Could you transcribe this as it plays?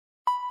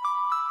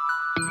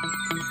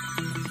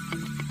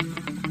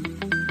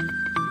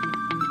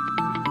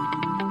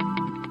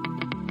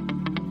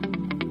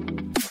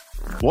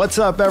What's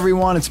up,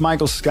 everyone? It's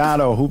Michael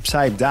Scotto,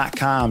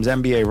 HoopsHype.com's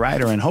NBA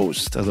writer and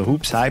host of the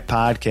Hoops Hype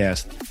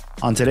podcast.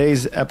 On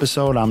today's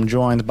episode, I'm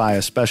joined by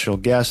a special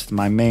guest,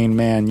 my main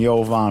man,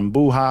 Jovan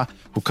Buha,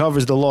 who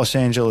covers the Los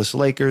Angeles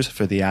Lakers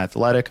for The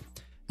Athletic.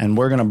 And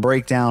we're going to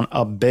break down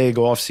a big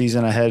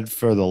offseason ahead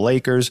for the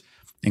Lakers,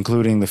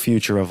 including the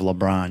future of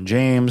LeBron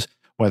James,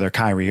 whether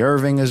Kyrie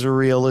Irving is a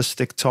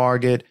realistic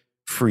target,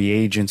 free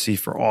agency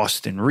for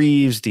Austin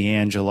Reaves,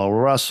 D'Angelo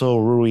Russell,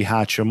 Rui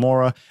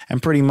Hachimura,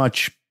 and pretty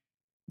much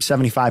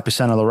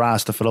 75% of the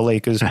roster for the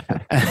Lakers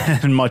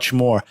and much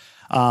more.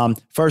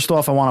 First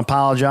off, I want to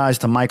apologize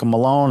to Michael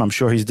Malone. I'm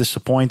sure he's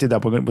disappointed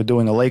that we're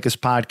doing a Lakers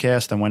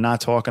podcast and we're not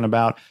talking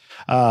about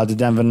the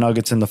Denver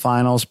Nuggets in the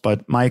finals.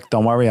 But Mike,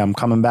 don't worry, I'm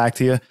coming back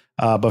to you.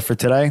 But for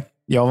today,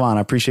 Jovan,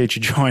 I appreciate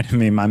you joining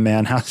me, my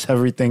man. How's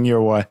everything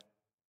your way?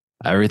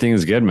 Everything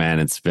is good, man.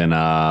 It's been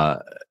a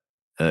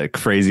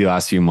crazy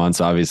last few months,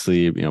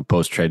 obviously,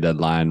 post trade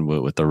deadline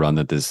with the run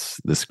that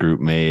this group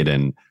made,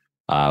 and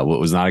what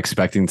was not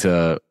expecting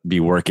to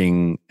be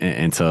working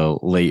until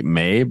late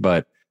May,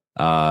 but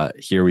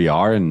here we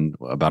are, and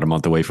about a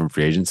month away from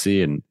free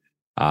agency, and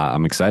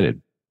I'm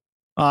excited.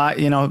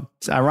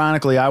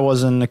 Ironically, I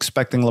wasn't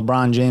expecting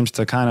LeBron James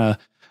to kind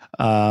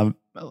of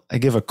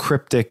give a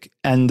cryptic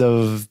end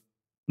of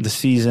the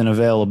season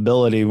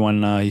availability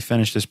when he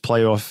finished his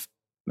playoff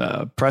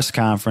press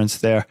conference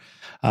there,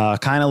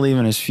 kind of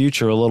leaving his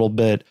future a little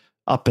bit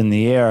up in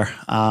the air.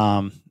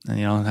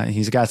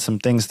 He's got some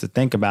things to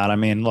think about. I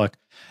mean, look,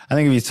 I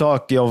think if you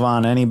talk,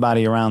 Jovan,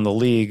 anybody around the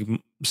league,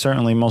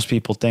 certainly most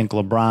people think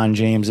LeBron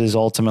James is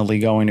ultimately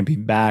going to be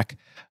back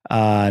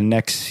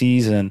next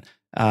season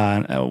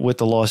with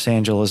the Los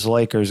Angeles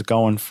Lakers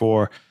going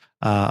for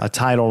a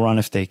title run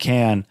if they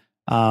can.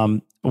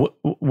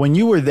 When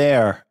you were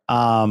there,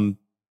 I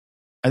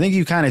think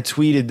you kind of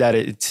tweeted that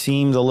it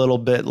seemed a little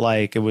bit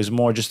like it was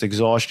more just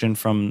exhaustion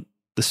from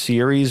the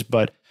series,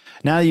 but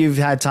now you've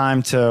had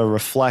time to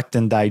reflect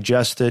and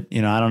digest it.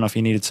 I don't know if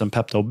you needed some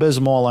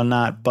Pepto-Bismol or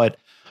not, but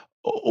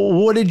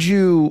what did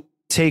you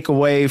take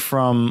away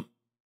from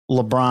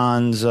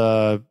LeBron's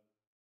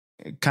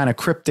kind of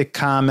cryptic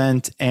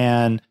comment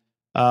and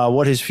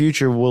what his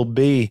future will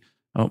be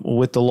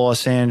with the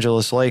Los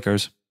Angeles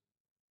Lakers?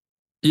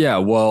 Yeah,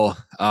 well,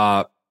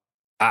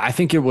 I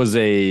think it was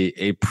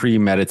a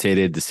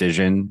premeditated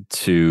decision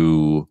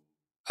to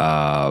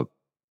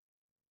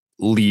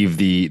leave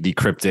the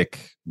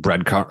cryptic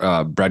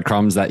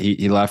breadcrumbs that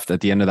he left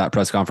at the end of that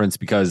press conference,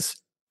 because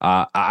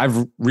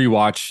I've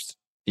rewatched.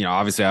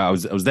 Obviously I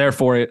was there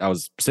for it. I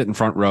was sitting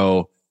front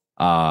row.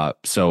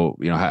 So,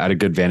 I had a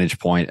good vantage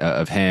point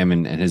of him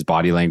and his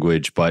body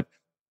language, but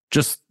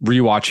just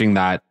rewatching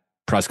that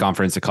press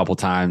conference a couple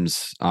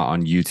times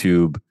on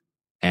YouTube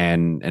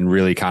and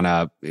really kind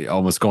of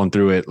almost going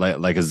through it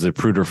like a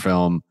Zapruder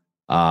film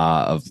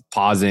of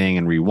pausing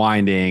and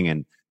rewinding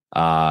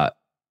and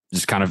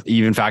just kind of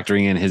even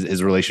factoring in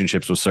his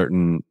relationships with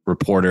certain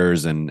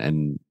reporters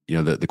and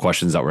the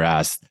questions that were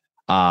asked.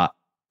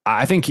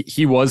 I think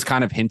he was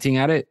kind of hinting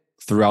at it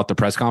throughout the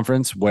press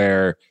conference,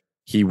 where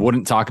he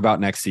wouldn't talk about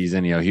next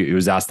season. He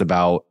was asked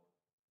about,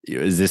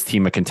 is this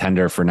team a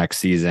contender for next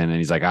season? And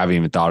he's like, I haven't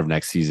even thought of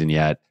next season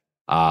yet.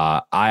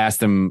 I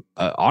asked him,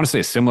 honestly,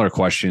 a similar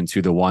question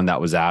to the one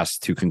that was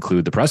asked to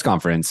conclude the press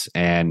conference.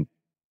 And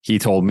he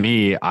told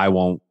me, I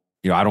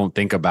don't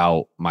think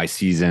about my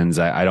seasons.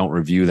 I don't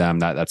review them.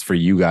 That's for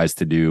you guys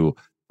to do.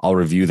 I'll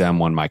review them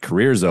when my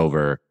career's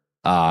over.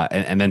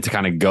 And then to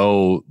kind of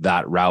go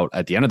that route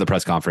at the end of the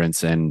press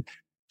conference and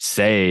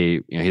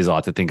say, he has a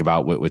lot to think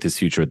about with his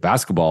future with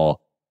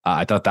basketball.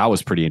 I thought that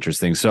was pretty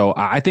interesting. So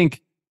I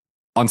think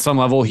on some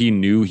level, he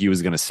knew he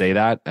was going to say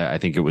that. I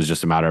think it was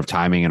just a matter of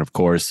timing. And of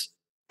course,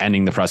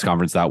 ending the press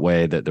conference that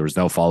way, that there was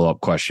no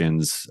follow-up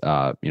questions.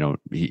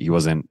 He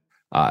wasn't,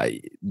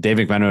 Dave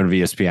McMenamin of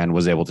ESPN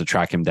was able to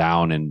track him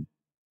down and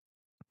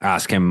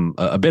ask him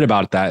a bit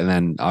about that. And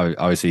then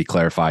obviously he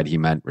clarified he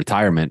meant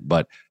retirement.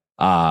 But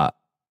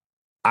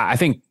I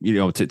think,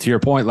 to your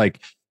point, like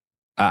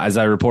as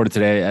I reported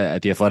today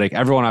at The Athletic,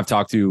 everyone I've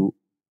talked to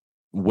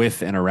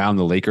with and around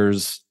the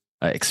Lakers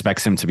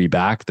expects him to be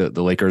back. The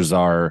Lakers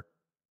are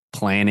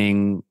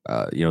planning,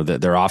 their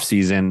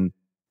offseason,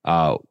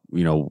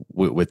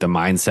 with the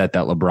mindset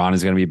that LeBron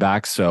is going to be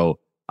back. So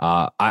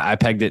I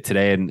pegged it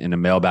today in a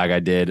mailbag I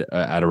did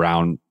at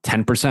around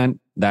 10%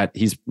 that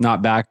he's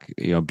not back,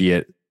 be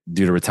it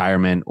due to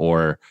retirement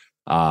or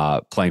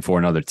playing for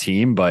another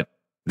team, but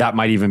that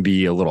might even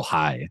be a little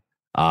high.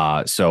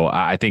 So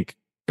I think,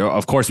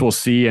 of course, we'll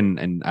see.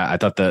 And I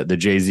thought the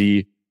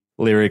Jay-Z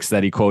lyrics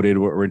that he quoted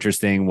were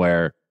interesting,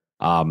 where,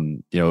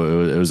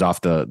 it was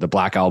off the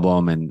Black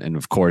album. And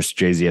of course,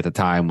 Jay-Z at the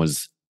time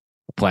was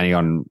planning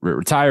on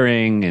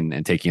retiring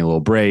and taking a little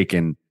break,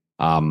 and,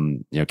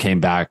 came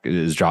back,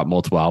 has dropped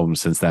multiple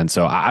albums since then.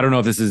 So I don't know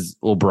if this is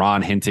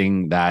LeBron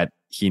hinting that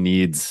he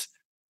needs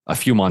a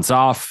few months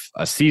off,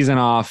 a season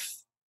off.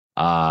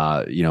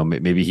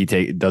 Maybe he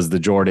does the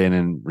Jordan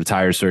and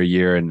retires for a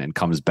year and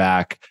comes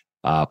back,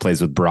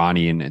 plays with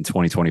Bronny in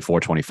 2024,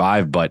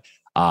 25. But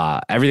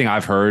everything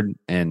I've heard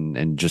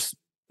and just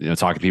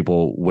talking to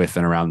people with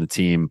and around the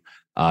team,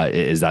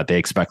 is that they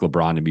expect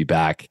LeBron to be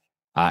back.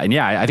 And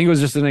yeah, I think it was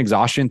just an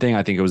exhaustion thing.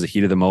 I think it was a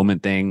heat of the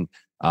moment thing.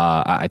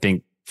 I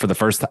think for the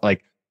first time,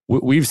 like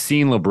we've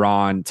seen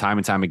LeBron time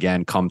and time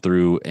again come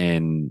through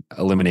in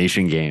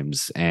elimination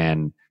games,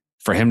 and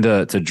for him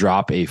to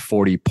drop a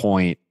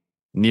 40-point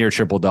near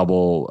triple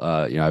double,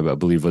 I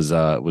believe was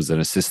an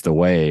assist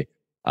away,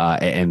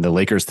 and the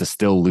Lakers to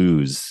still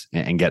lose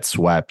and get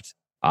swept.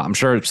 I'm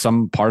sure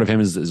some part of him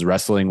is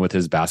wrestling with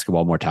his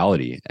basketball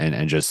mortality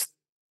and just,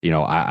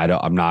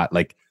 I'm not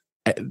like,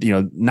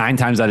 9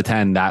 times out of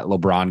 10, that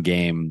LeBron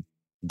game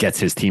gets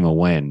his team a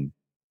win.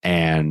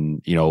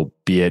 And,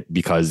 be it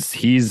because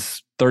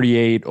he's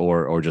 38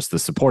 or just the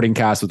supporting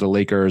cast with the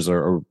Lakers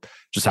or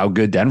just how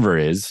good Denver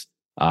is.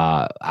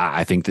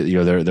 I think that,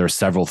 there are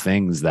several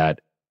things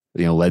that,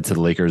 led to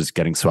the Lakers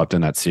getting swept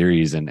in that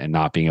series and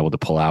not being able to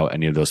pull out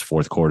any of those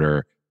fourth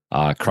quarter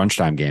crunch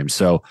time games.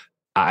 So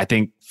I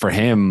think for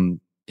him,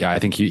 I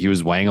think he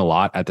was weighing a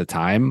lot at the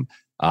time.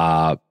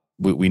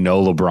 We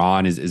know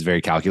LeBron is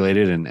very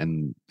calculated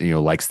and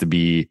likes to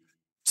be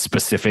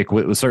specific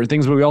with certain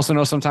things, but we also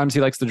know sometimes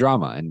he likes the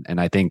drama.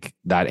 And I think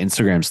that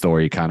Instagram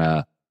story kind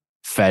of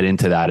fed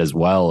into that as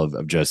well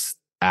of just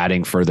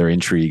adding further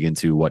intrigue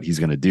into what he's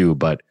going to do.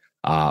 But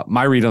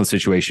my read on the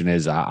situation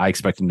is I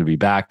expect him to be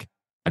back.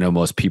 I know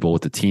most people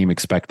with the team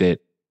expect it.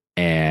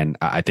 And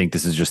I think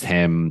this is just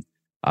him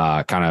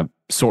kind of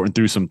sorting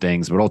through some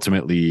things, but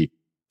ultimately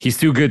he's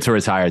too good to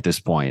retire at this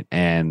point.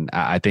 And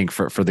I think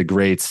for the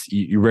greats,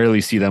 you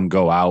rarely see them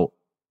go out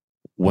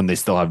when they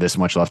still have this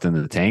much left in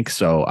the tank.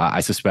 So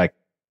I suspect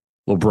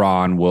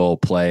LeBron will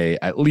play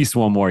at least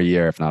one more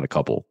year, if not a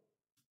couple.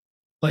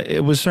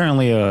 It was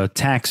certainly a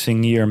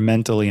taxing year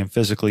mentally and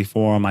physically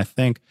for him. I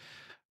think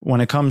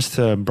when it comes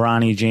to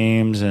Bronny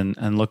James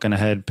and looking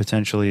ahead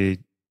potentially,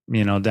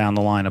 down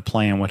the line of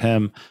playing with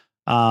him,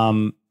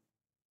 I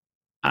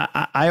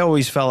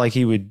always felt like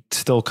he would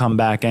still come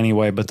back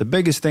anyway. But the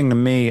biggest thing to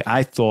me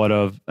I thought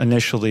of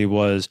initially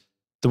was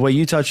the way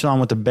you touched on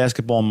with the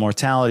basketball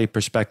mortality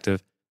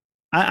perspective.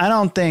 I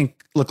don't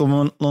think, look,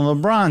 when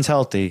LeBron's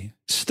healthy,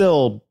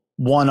 still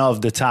one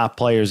of the top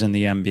players in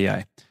the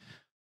NBA.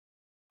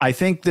 I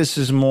think this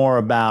is more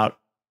about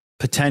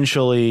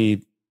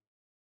potentially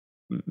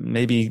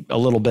maybe a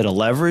little bit of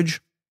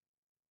leverage,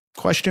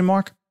 question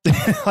mark.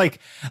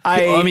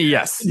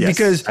 Yes,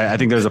 because I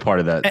think there's a part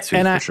of that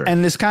too, for sure.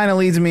 And this kind of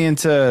leads me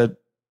into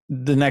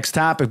the next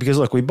topic, because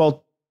look, we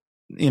both,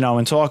 in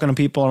talking to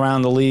people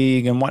around the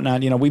league and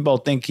whatnot, we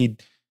both think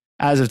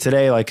as of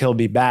today, like he'll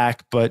be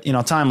back, but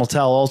time will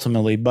tell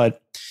ultimately.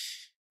 But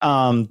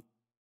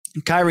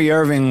Kyrie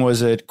Irving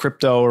was at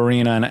Crypto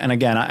Arena, and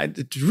again,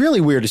 it's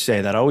really weird to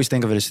say that. I always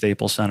think of it as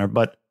Staples Center,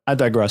 but I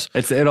digress.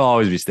 It'll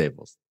always be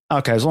Staples.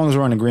 Okay, as long as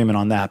we're in agreement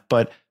on that.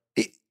 But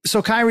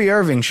so Kyrie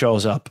Irving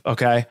shows up,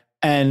 okay?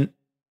 And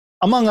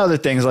among other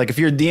things, like if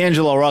you're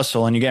D'Angelo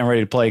Russell and you're getting ready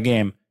to play a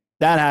game,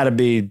 that had to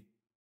be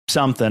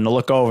something to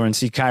look over and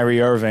see Kyrie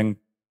Irving,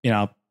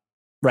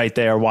 right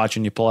there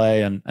watching you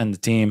play and the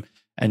team.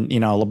 And,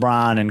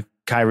 LeBron and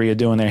Kyrie are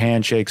doing their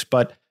handshakes.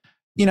 But,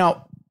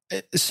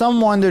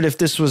 some wondered if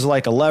this was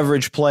like a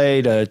leverage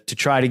play to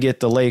try to get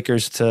the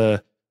Lakers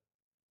to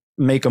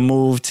make a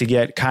move to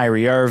get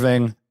Kyrie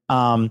Irving.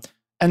 And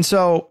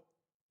so,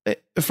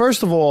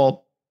 first of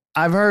all,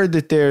 I've heard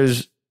that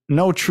there's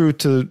no truth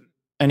to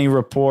any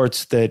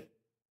reports that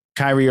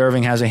Kyrie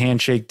Irving has a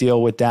handshake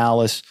deal with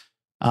Dallas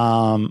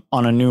on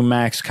a new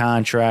max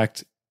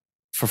contract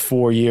for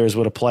 4 years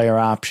with a player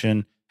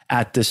option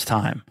at this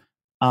time.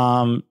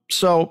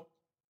 So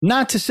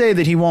not to say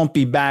that he won't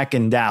be back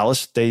in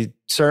Dallas. They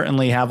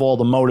certainly have all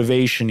the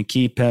motivation to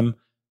keep him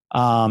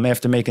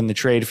after making the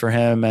trade for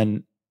him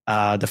and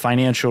the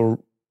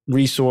financial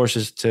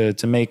resources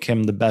to make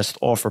him the best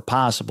offer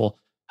possible.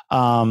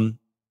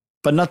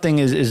 But nothing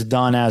is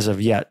done as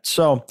of yet.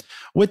 So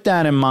with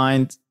that in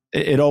mind,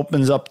 it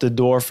opens up the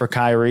door for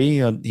Kyrie.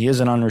 He is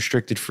an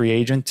unrestricted free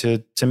agent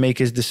to make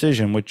his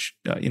decision, which,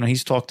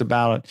 he's talked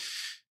about,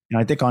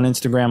 I think on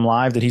Instagram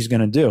Live that he's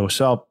going to do.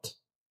 So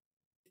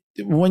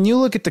when you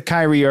look at the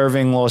Kyrie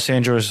Irving, Los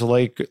Angeles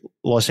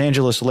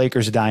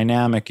Lakers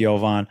dynamic,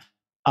 Jovan,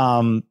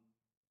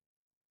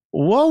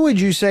 what would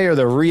you say are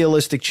the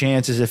realistic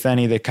chances, if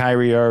any, that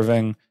Kyrie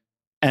Irving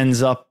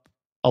ends up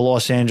a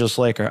Los Angeles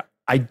Laker?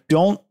 I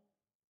don't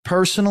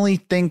personally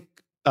think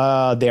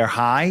they're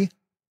high,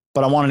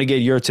 but I wanted to get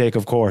your take,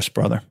 of course,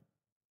 brother.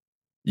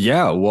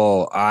 Yeah,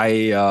 well,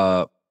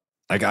 I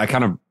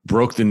kind of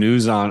broke the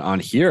news on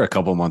here a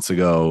couple months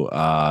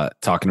ago,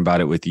 talking about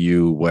it with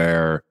you,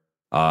 where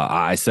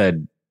I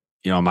said,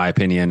 my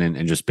opinion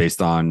and just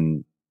based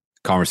on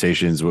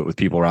conversations with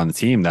people around the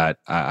team, that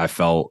I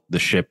felt the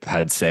ship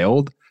had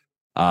sailed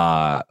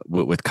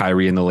with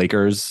Kyrie and the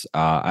Lakers.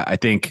 I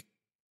think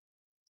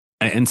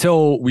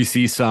until we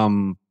see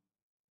some,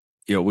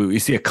 we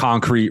see a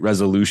concrete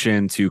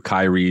resolution to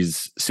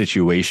Kyrie's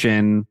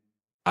situation,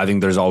 I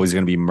think there's always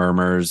going to be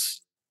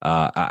murmurs.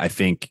 I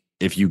think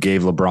if you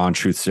gave LeBron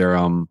truth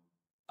serum,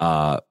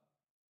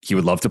 he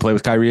would love to play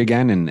with Kyrie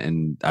again.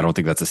 And I don't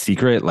think that's a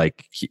secret.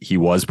 Like he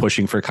was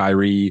pushing for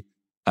Kyrie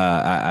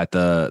at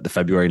the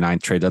February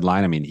 9th trade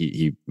deadline. I mean,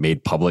 he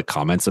made public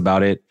comments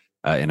about it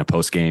in a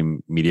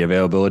post-game media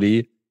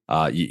availability.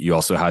 You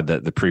also had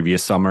the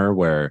previous summer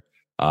where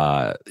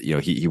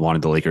he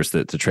wanted the Lakers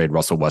to trade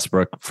Russell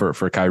Westbrook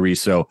for Kyrie.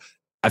 So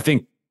I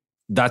think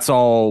that's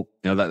all,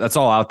 that's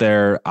all out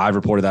there. I've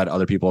reported that.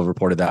 Other people have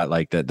reported that.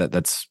 Like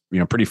that's,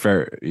 pretty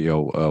fair,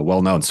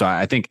 well known. So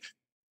I think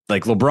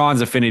like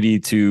LeBron's affinity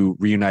to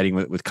reuniting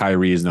with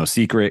Kyrie is no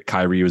secret.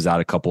 Kyrie was at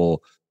a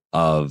couple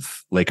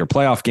of Laker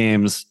playoff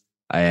games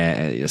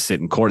and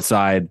sitting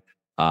courtside.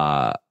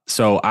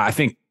 So I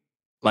think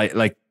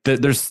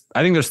there's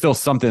still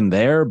something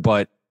there,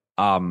 but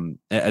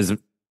as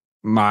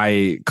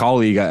my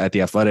colleague at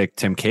The Athletic,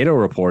 Tim Cato,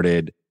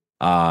 reported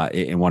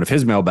in one of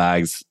his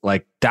mailbags,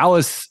 like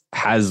Dallas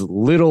has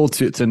little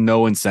to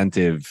no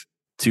incentive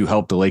to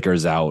help the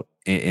Lakers out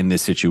in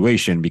this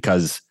situation,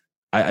 because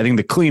I think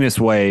the cleanest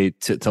way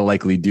to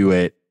likely do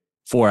it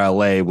for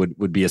LA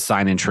would be a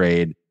sign and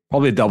trade,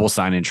 probably a double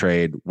sign and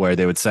trade, where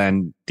they would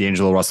send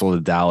D'Angelo Russell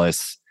to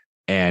Dallas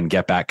and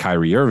get back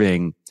Kyrie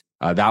Irving.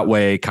 That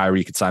way,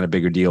 Kyrie could sign a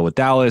bigger deal with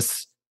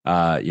Dallas, get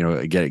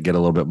a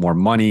little bit more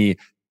money,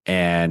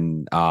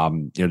 and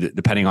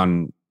depending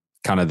on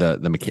kind of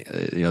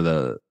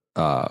the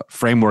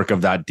framework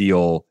of that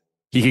deal,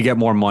 he could get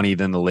more money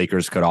than the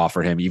Lakers could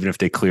offer him, even if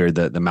they cleared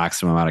the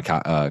maximum amount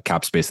of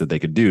cap space that they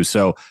could do.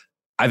 So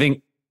I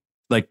think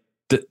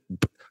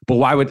but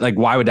why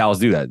would Dallas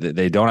do that?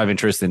 They don't have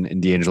interest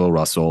in D'Angelo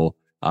Russell.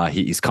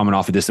 He's coming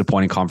off a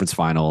disappointing conference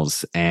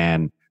finals,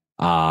 and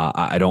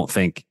I don't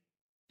think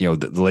the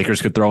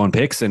Lakers could throw in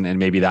picks, and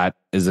maybe that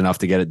is enough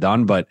to get it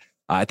done. But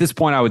at this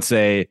point, I would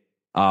say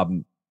I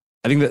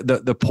think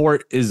the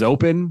port is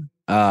open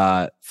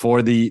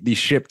for the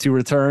ship to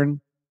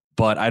return,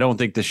 but I don't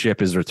think the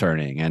ship is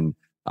returning. And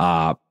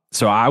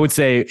so I would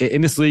say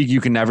in this league,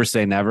 you can never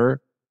say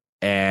never.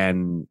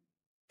 And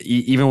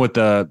even with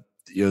the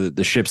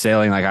ship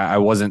sailing, like I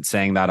wasn't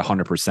saying that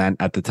 100%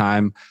 at the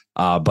time,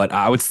 but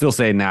I would still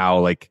say now,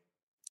 like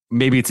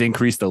maybe it's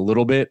increased a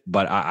little bit,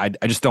 but I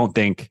just don't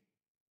think,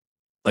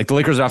 like, the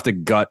Lakers have to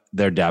gut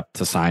their depth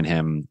to sign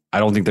him. I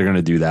don't think they're going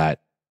to do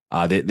that.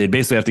 They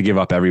basically have to give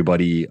up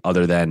everybody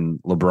other than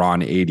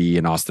LeBron, AD,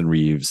 and Austin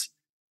Reaves.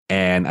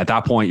 And at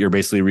that point, you're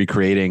basically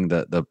recreating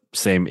the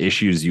same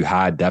issues you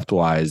had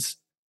depth-wise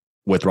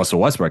with Russell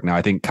Westbrook. Now,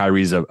 I think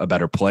Kyrie's a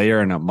better player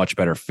and a much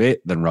better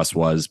fit than Russ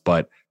was,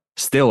 but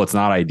still, it's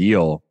not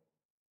ideal.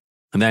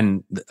 And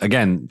then,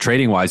 again,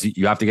 trading-wise,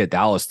 you have to get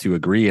Dallas to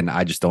agree, and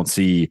I just don't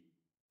see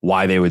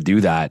why they would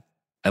do that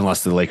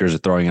unless the Lakers are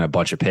throwing in a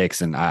bunch of picks,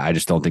 and I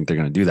just don't think they're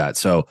going to do that.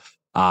 So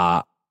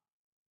I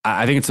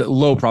think it's a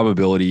low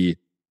probability.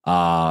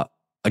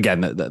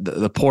 Again,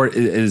 the port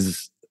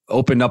is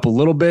opened up a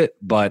little bit,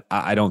 but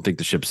I don't think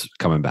the ship's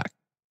coming back.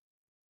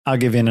 I'll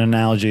give you an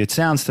analogy. It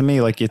sounds to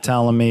me like you're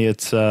telling me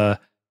it's kind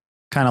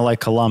of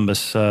like Columbus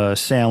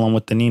sailing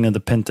with the Nina,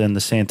 the Pinta, and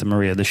the Santa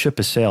Maria. The ship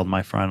has sailed,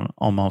 my friend,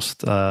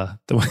 almost.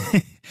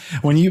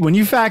 When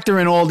you factor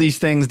in all these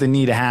things that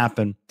need to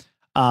happen,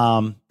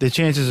 the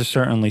chances are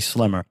certainly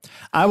slimmer.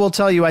 I will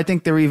tell you, I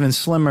think they're even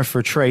slimmer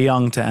for Trae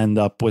Young to end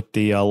up with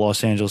the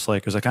Los Angeles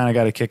Lakers. I kind of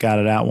got a kick out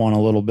of that one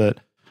a little bit.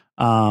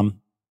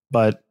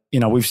 But,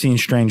 we've seen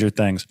stranger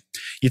things.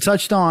 You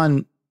touched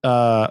on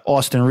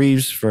Austin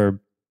Reaves for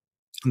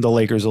the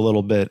Lakers a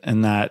little bit,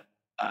 and that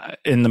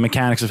in the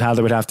mechanics of how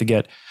they would have to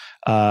get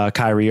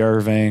Kyrie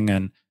Irving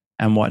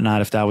and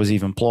whatnot, if that was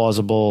even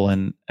plausible,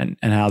 and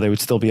how they would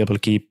still be able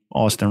to keep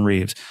Austin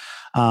Reaves.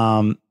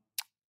 And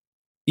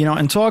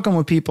talking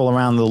with people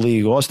around the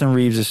league, Austin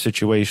Reaves'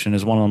 situation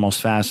is one of the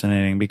most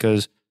fascinating,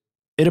 because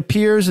it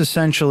appears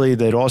essentially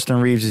that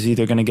Austin Reaves is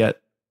either going to get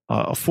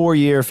a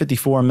 4-year,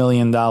 $54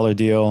 million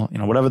deal,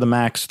 whatever the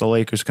max the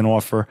Lakers can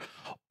offer,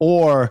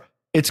 or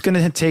it's going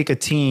to take a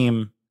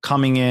team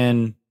coming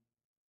in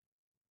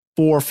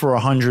for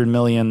 $100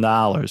 million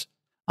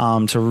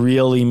to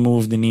really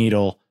move the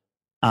needle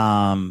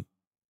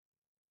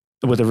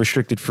with a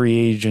restricted free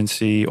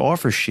agency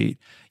offer sheet.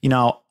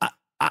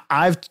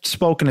 I've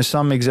spoken to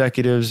some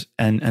executives,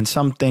 and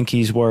some think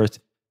he's worth,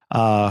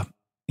 80.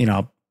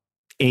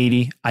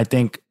 I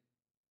think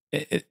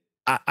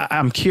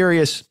I'm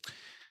curious.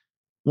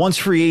 Once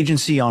free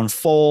agency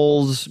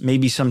unfolds,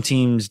 maybe some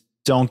teams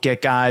don't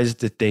get guys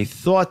that they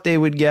thought they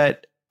would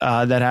get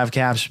that have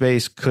cap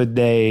space. Could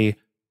they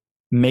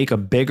make a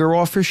bigger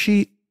offer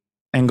sheet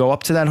and go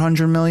up to that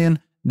 $100 million?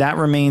 That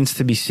remains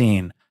to be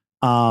seen.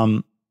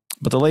 But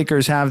the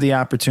Lakers have the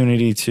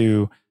opportunity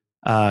to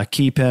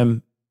keep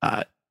him.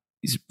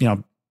 He's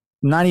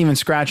not even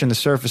scratching the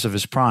surface of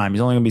his prime.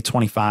 He's only going to be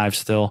 25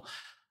 still.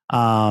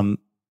 I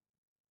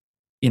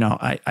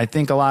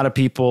think a lot of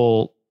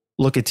people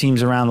look at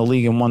teams around the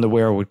league and wonder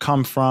where it would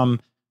come from.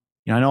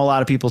 I know a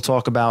lot of people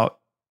talk about,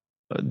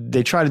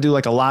 they try to do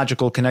like a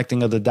logical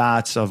connecting of the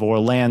dots of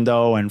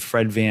Orlando and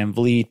Fred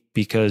VanVleet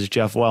because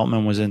Jeff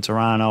Weltman was in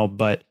Toronto,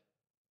 but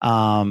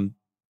I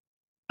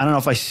don't know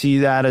if I see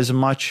that as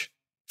much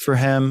for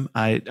him.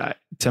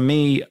 To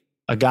me,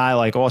 a guy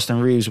like Austin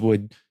Reaves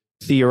would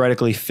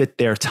theoretically fit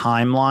their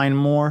timeline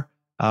more,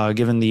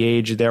 given the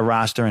age of their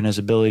roster and his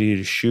ability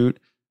to shoot.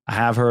 I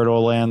have heard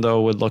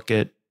Orlando would look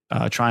at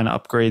trying to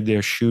upgrade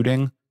their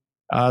shooting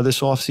this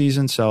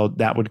offseason, so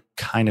that would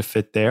kind of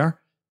fit there.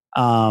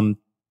 And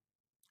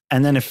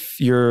then if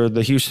you're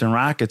the Houston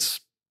Rockets,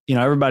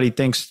 everybody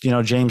thinks,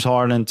 James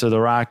Harden to the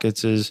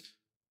Rockets is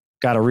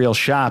got a real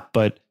shot,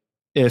 but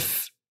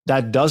if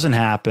that doesn't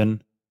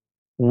happen,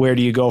 where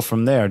do you go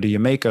from there? Do you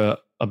make a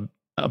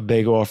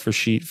big offer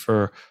sheet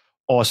for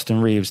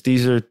Austin Reaves?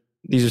 These are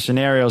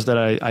scenarios that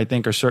I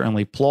think are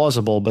certainly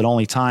plausible, but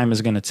only time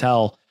is going to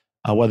tell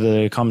whether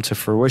they come to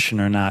fruition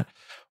or not.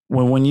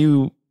 When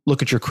you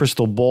look at your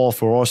crystal ball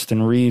for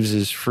Austin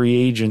Reaves' free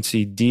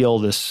agency deal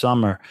this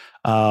summer,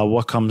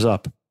 what comes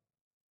up?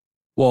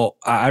 Well,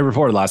 I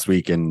reported last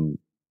week, and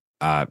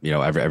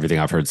everything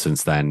I've heard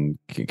since then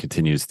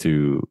continues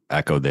to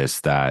echo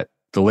this, that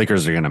the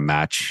Lakers are going to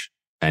match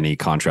any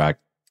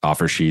contract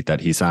offer sheet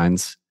that he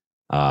signs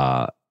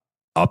up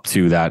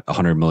to that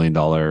 $100 million,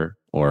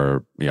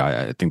 or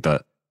I think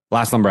the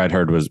last number I'd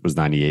heard was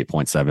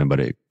 98.7, but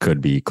it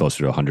could be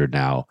closer to 100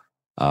 now.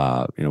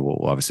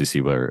 We'll obviously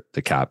see where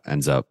the cap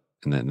ends up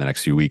in the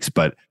next few weeks,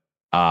 but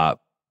I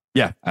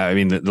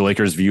mean the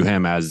Lakers view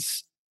him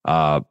as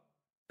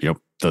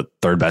the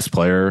third best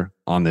player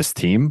on this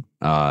team.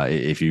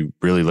 If you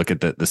really look at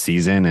the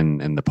season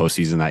and the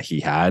postseason that he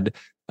had,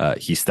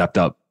 he stepped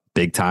up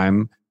big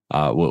time.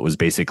 What was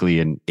basically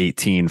an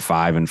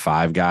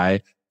 18-5-5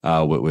 guy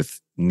with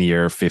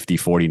near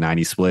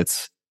 50-40-90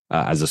 splits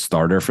as a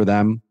starter for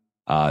them.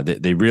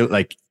 They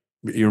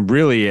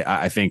really,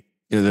 I think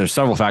there's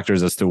several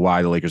factors as to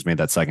why the Lakers made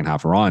that second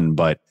half run,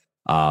 but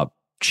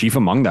chief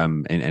among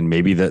them, and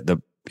maybe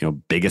the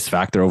biggest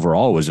factor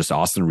overall, was just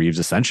Austin Reaves'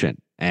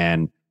 ascension.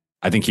 And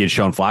I think he had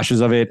shown flashes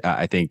of it.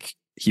 I think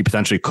he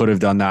potentially could have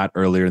done that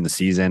earlier in the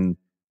season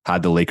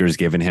had the Lakers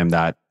given him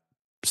that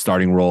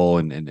starting role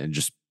and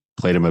just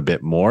played him a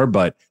bit more.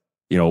 But,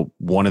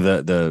 one of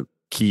the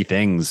key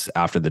things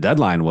after the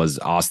deadline was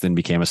Austin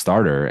became a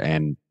starter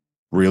and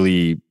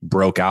really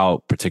broke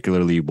out,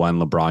 particularly when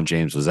LeBron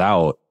James was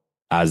out,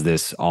 as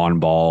this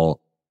on-ball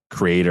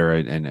creator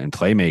and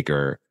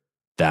playmaker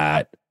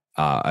that,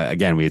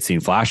 again, we had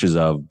seen flashes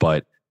of,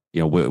 but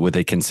with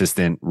a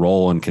consistent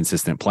role and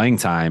consistent playing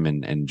time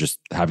and just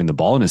having the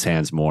ball in his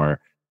hands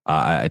more,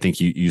 I think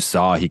you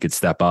saw he could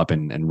step up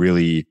and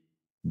really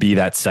be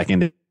that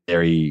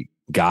secondary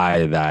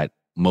guy that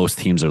most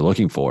teams are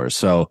looking for.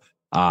 So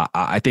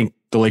I think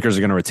the Lakers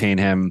are going to retain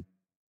him.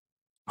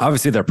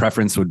 Obviously, their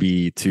preference would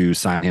be to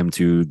sign him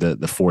to the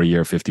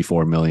 4-year,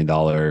 $54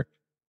 million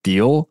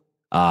deal.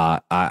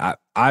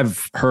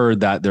 I've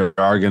heard that there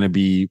are going to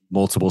be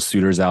multiple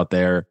suitors out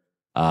there.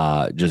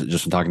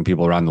 Just from talking to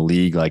people around the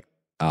league, like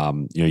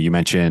you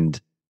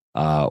mentioned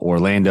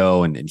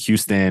Orlando and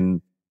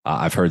Houston.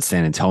 I've heard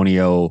San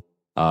Antonio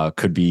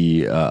could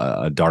be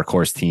a dark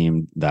horse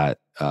team that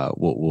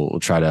will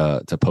try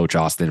to poach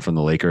Austin from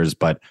the Lakers,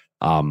 but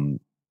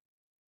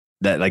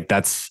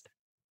that's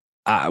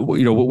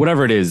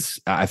whatever it is.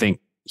 I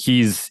think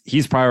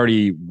he's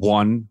priority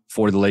one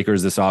for the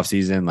Lakers this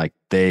offseason. Like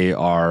they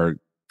are,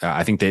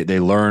 I think they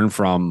learn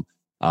from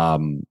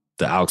the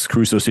Alex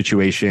Caruso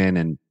situation,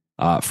 and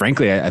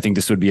frankly, I think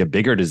this would be a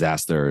bigger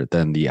disaster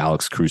than the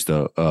Alex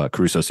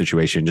Caruso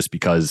situation, just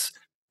because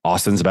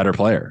Austin's a better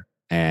player,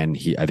 and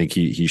I think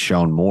he's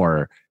shown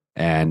more.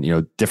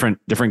 And different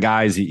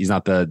guys. He's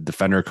not the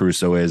defender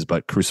Caruso is,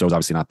 but Caruso is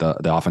obviously not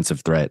the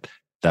offensive threat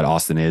that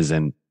Austin is.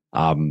 And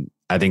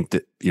I think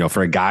that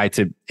for a guy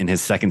to in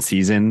his second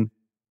season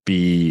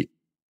be,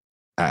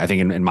 I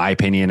think in my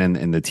opinion and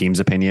in the team's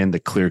opinion, the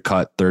clear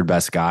cut third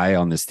best guy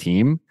on this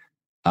team,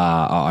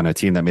 on a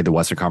team that made the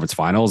Western Conference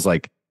Finals,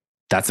 like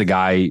that's a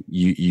guy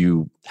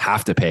you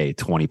have to pay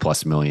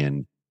 $20+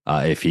 million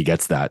if he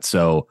gets that.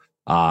 So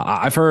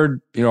I've heard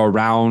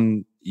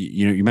around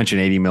you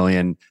mentioned $80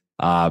 million.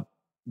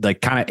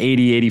 Like kind of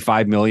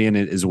 80-85 million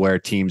is where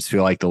teams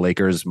feel like the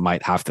Lakers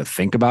might have to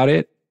think about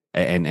it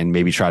and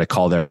maybe try to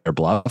call their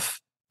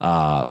bluff.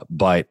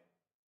 But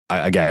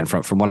again,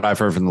 from what I've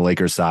heard from the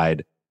Lakers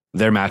side,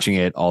 they're matching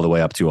it all the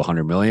way up to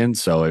 100 million.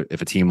 So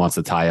if a team wants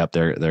to tie up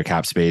their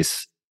cap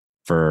space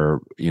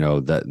for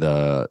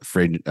the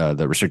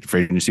restricted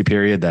free agency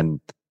period,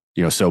 then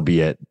so be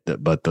it.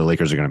 But the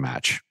Lakers are going to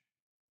match.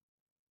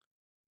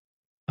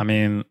 I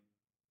mean,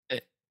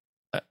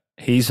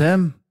 he's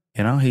him.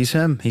 He's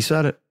him. He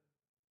said it.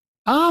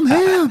 I'm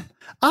him.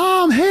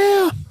 I'm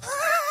him.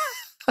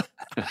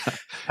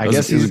 I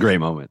guess it was a great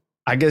moment.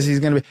 I guess he's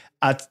going to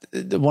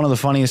be one of the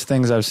funniest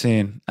things I've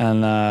seen.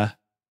 And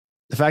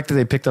the fact that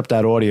they picked up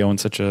that audio in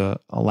such a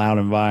loud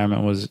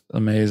environment was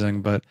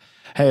amazing. But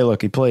hey,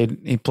 look, he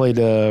played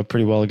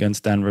pretty well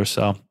against Denver.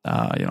 So,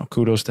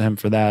 kudos to him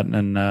for that.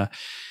 And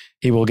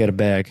he will get a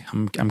bag.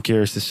 I'm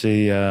curious to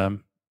see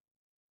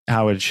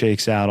how it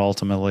shakes out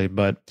ultimately.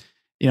 But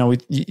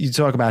you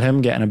talk about him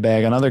getting a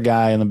bag. Another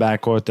guy in the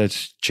backcourt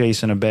that's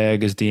chasing a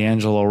bag is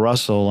D'Angelo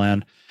Russell.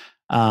 And,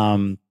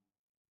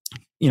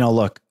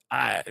 look,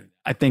 I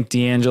think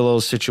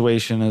D'Angelo's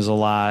situation is a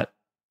lot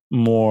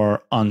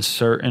more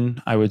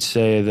uncertain. I would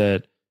say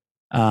that,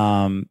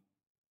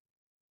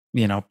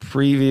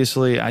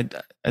 previously, I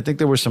think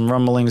there were some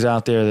rumblings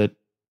out there that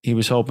he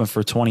was hoping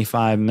for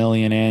 $25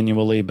 million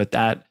annually, but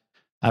that,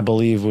 I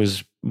believe,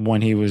 was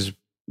when he was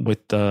with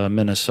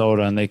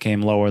Minnesota, and they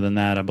came lower than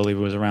that. I believe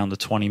it was around the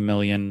 $20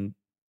 million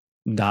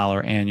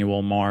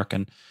annual mark.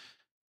 And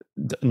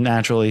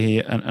naturally,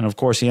 and of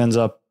course, he ends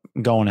up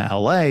going to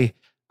LA.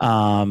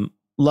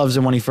 Loves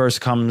it when he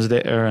first comes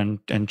there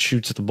and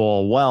shoots the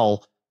ball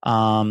well.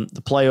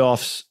 The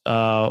playoffs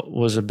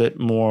was a bit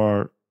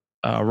more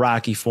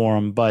rocky for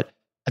him, but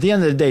at the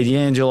end of the day,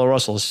 D'Angelo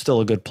Russell is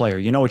still a good player.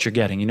 You know what you're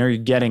getting. You know you're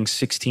getting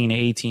 16 to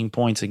 18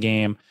 points a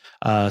game,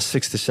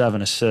 6 to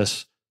 7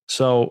 assists.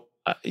 So,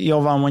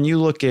 Jovan, when you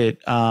look at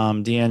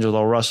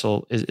D'Angelo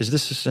Russell, is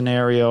this a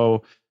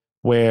scenario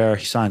where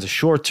he signs a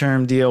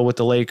short-term deal with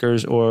the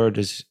Lakers, or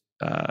does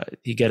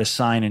he get a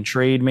sign and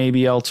trade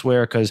maybe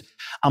elsewhere? Because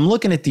I'm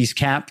looking at these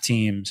cap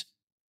teams,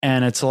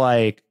 and it's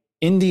like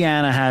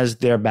Indiana has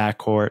their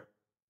backcourt.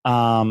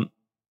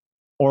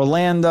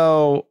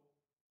 Orlando,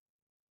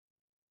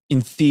 in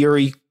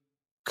theory,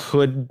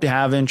 could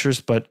have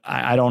interest, but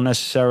I don't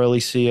necessarily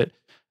see it.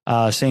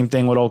 Same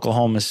thing with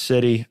Oklahoma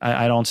City.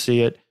 I don't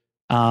see it.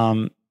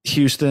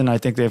 Houston, I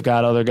think they've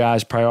got other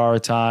guys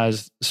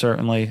prioritized,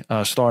 certainly,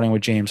 starting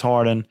with James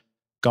Harden,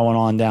 going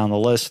on down the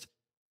list.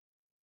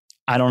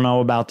 I don't know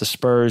about the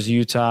Spurs,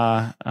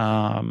 Utah,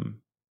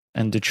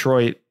 and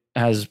Detroit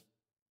has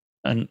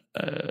an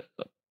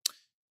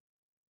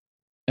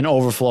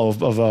overflow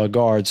of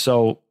guards.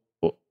 So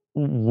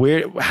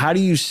how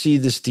do you see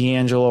this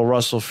D'Angelo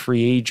Russell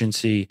free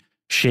agency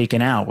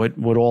shaken out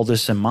with all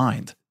this in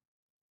mind?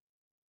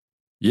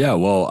 Yeah,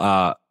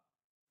 well,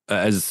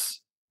 as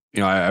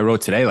I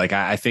wrote today, like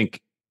I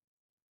think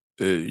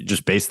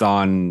just based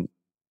on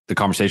the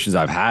conversations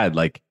I've had,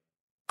 like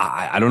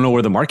I don't know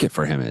where the market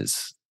for him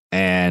is.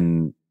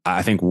 And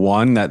I think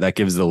one, that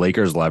gives the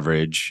Lakers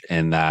leverage,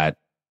 and that,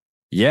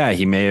 yeah,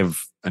 he may have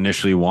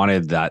initially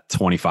wanted that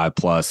 25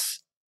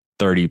 plus,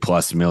 30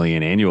 plus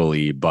million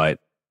annually, but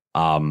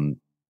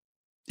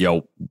he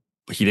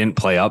didn't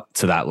play up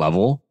to that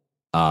level,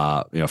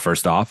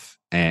 first off,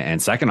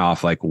 and second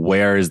off, like,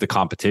 where is the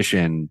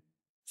competition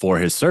for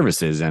his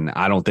services? And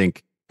I don't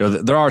think,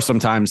 there are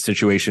sometimes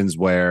situations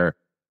where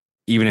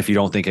even if you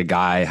don't think a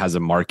guy has a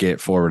market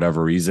for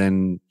whatever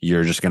reason,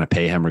 you're just going to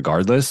pay him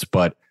regardless.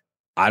 But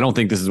I don't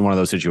think this is one of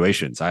those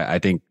situations. I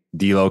think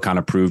D'Lo kind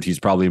of proved he's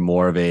probably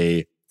more of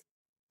a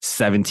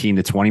 $17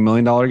 to $20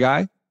 million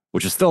guy,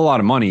 which is still a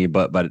lot of money,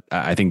 but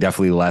I think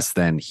definitely less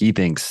than he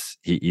thinks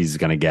he's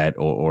going to get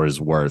or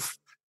is worth.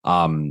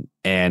 And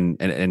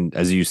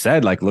as you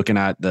said, like looking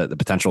at the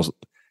potential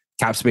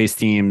cap space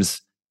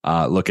teams,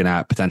 looking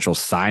at potential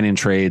sign-in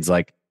trades,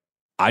 like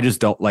I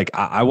just don't like.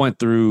 I went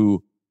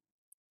through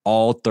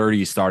all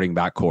 30 starting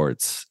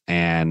backcourts,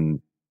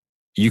 and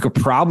you could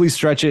probably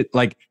stretch it,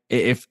 like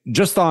if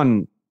just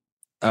on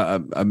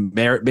a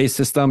merit-based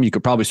system, you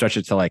could probably stretch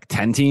it to like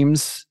 10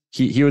 teams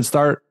he would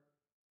start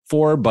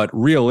for. But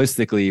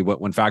realistically,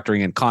 when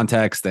factoring in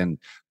context and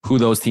who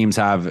those teams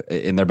have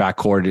in their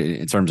backcourt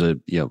in terms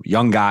of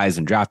young guys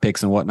and draft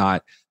picks and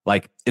whatnot,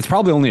 like it's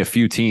probably only a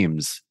few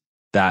teams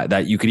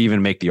that you could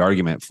even make the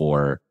argument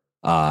for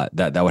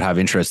that would have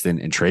interest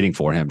in trading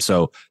for him.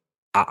 So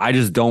I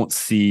just don't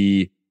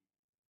see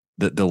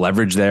the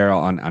leverage there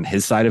on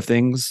his side of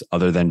things,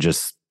 other than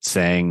just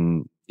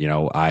saying,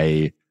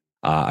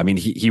 I mean,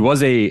 he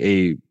was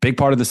a big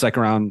part of the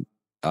second round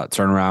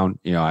turnaround.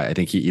 I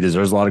think he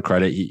deserves a lot of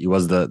credit. He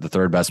was the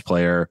third best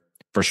player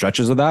for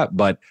stretches of that.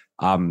 But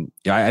I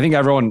think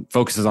everyone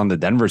focuses on the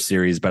Denver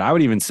series, but I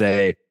would even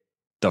say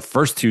the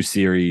first two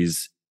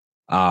series,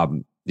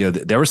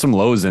 there were some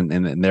lows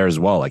in there as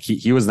well. Like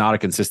he was not a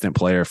consistent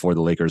player for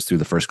the Lakers through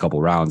the first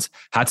couple rounds.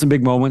 Had some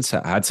big moments,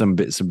 had some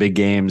big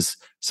games,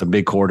 some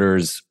big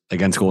quarters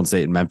against Golden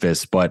State and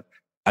Memphis. But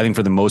I think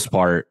for the most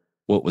part,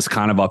 what was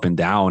kind of up and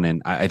down.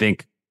 And I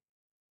think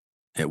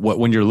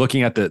when you're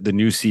looking at the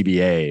new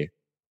CBA,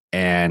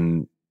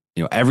 and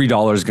every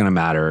dollar is going to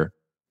matter.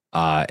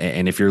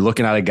 And if you're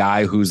looking at a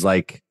guy who's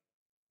like,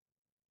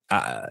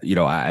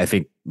 I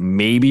think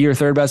maybe your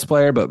third best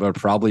player, but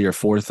probably your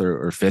fourth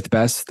or fifth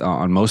best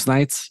on most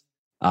nights,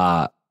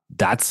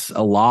 that's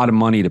a lot of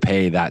money to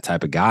pay that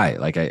type of guy.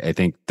 Like I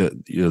think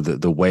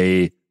the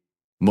way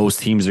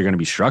most teams are going to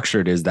be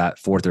structured is that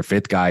fourth or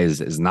fifth guy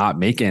is not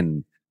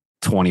making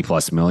 20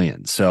 plus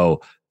million.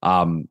 So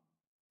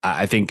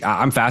I think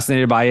I'm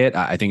fascinated by it.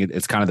 I think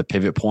it's kind of the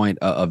pivot point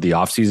of the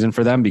offseason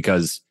for them,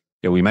 because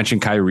we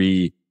mentioned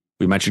Kyrie,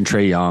 we mentioned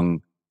Trae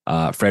Young,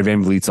 Fred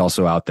VanVleet's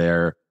also out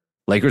there.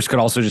 Lakers could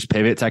also just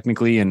pivot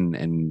technically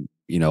and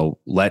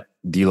let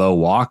D'Lo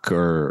walk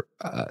or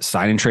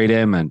sign and trade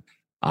him, and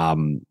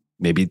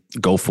maybe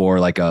go for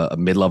like a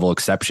mid-level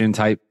exception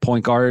type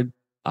point guard.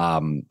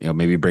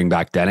 Maybe bring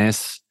back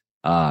Dennis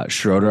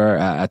Schroeder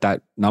at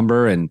that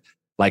number, and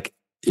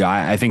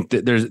I think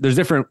that there's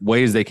different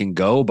ways they can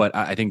go, but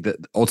I think that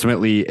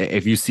ultimately,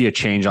 if you see a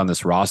change on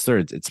this roster,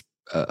 it's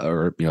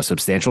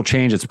substantial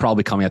change, it's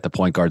probably coming at the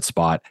point guard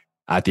spot.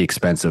 at the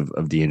expense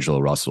of D'Angelo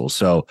Russell.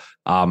 So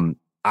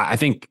I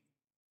think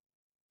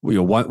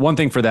one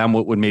thing for them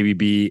would maybe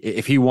be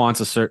if he wants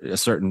a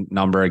certain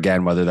number,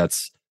 again, whether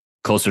that's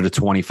closer to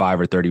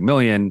 25 or 30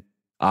 million,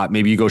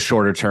 maybe you go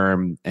shorter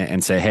term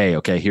and say, hey,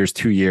 okay, here's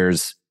 2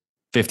 years,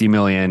 50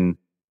 million.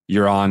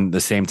 You're on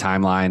the same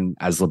timeline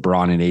as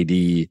LeBron and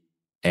AD,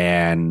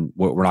 and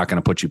we're not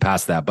going to put you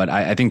past that. But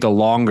I think the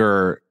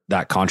longer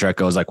that contract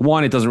goes, like,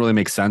 one, it doesn't really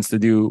make sense to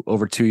do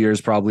over 2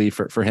 years probably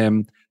for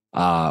him.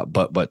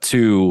 But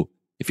two,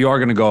 if you are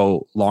going to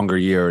go longer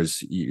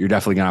years, you're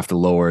definitely going to have to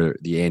lower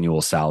the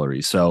annual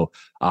salary. So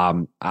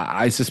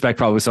I suspect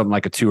probably something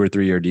like a 2 or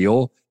 3 year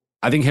deal.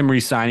 I think him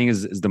re-signing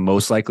is the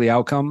most likely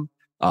outcome,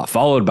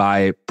 followed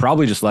by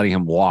probably just letting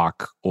him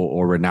walk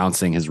or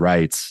renouncing his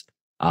rights.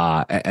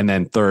 And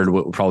then third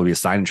would probably be a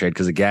sign and trade.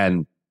 Because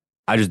again,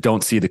 I just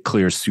don't see the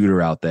clear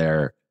suitor out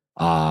there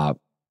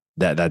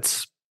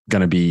that's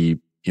going to be,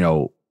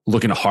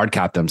 looking to hard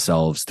cap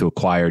themselves to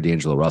acquire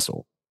D'Angelo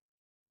Russell.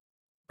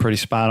 Pretty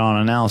spot on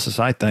analysis,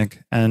 I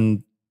think.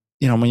 And,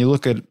 when you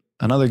look at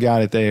another guy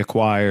that they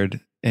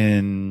acquired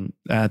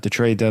at the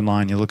trade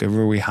deadline, you look at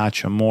Rui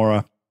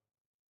Hachimura.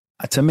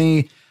 To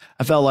me,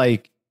 I felt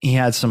like he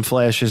had some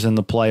flashes in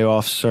the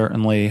playoffs,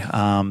 certainly,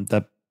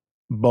 that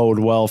bode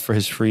well for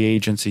his free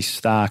agency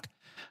stock.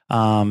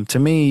 To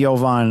me,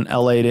 Jovan,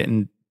 LA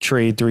didn't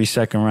trade 3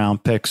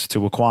 second-round picks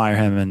to acquire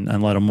him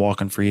and let him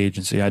walk in free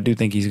agency. I do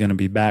think he's going to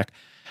be back.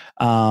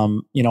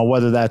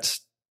 Whether that's,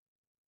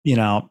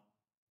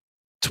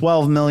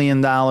 $12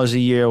 million a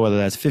year, whether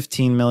that's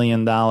 $15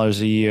 million a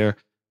year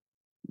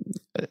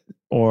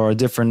or a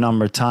different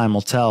number, time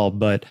will tell.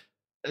 But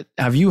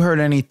have you heard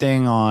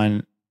anything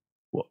on,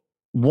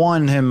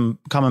 one, him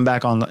coming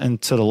back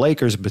into the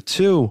Lakers, but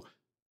two,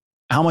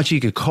 how much he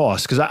could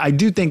cost? Because I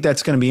do think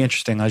that's going to be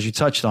interesting, as you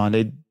touched on.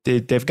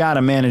 They've got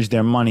to manage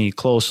their money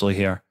closely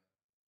here.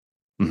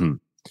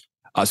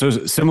 Mm-hmm. So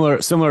similar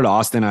to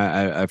Austin,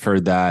 I've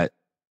heard that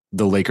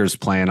the Lakers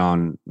plan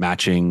on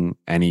matching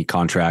any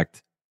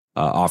contract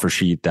offer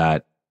sheet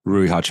that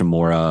Rui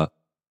Hachimura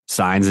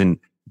signs. And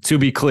to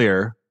be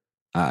clear,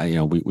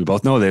 we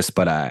both know this,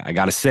 but I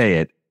got to say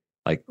it.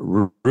 Like,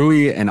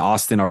 Rui and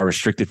Austin are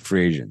restricted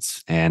free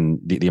agents, and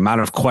the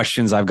amount of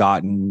questions I've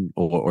gotten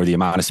or the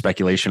amount of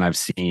speculation I've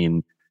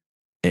seen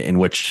in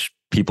which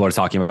people are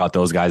talking about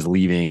those guys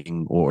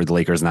leaving or the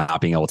Lakers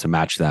not being able to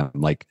match them.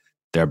 Like,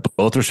 they're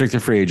both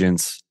restricted free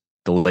agents.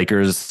 The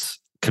Lakers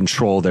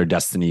control their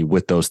destiny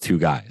with those two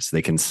guys.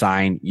 They can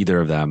sign either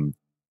of them,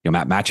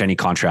 match any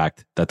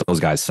contract that those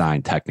guys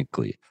sign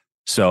technically.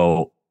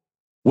 So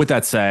with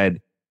that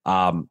said,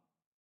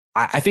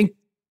 I think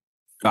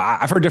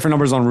I've heard different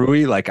numbers on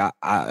Rui. Like,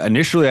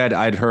 initially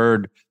I'd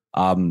heard,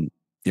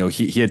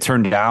 he had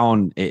turned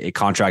down a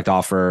contract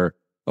offer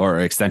or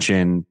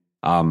extension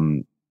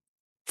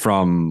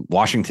from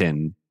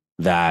Washington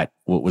that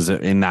was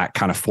in that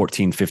kind of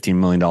 $14-15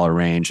 million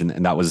range.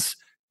 And that was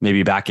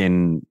maybe back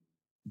in,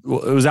 it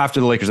was after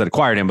the Lakers had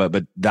acquired him,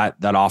 but that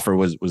offer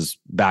was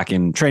back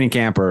in training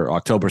camp or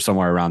October,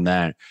 somewhere around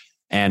then.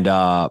 And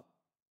I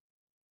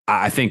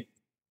think,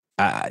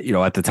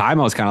 at the time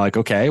I was kind of like,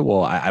 okay,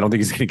 well, I don't think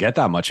he's going to get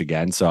that much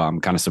again. So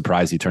I'm kind of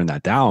surprised he turned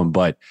that down.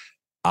 But,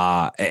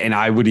 and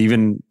I would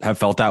even have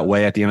felt that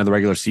way at the end of the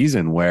regular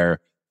season where,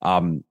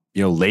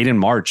 late in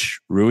March,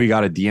 Rui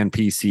got a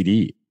DNP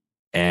CD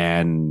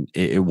and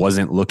it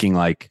wasn't looking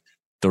like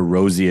the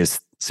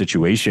rosiest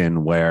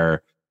situation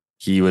where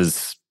he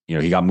was,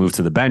 he got moved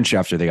to the bench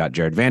after they got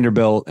Jared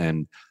Vanderbilt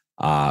and,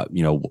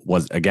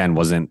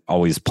 wasn't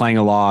always playing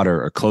a lot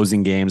or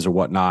closing games or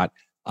whatnot.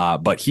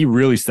 But he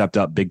really stepped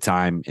up big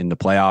time in the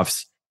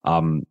playoffs.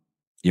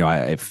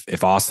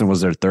 If Austin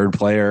was their third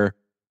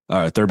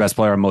best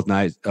player on most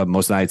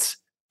nights,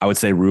 I would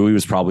say Rui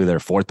was probably their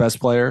fourth best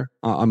player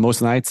on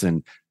most nights.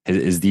 And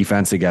his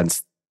defense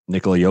against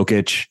Nikola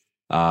Jokic,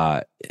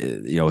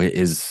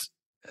 his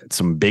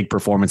some big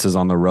performances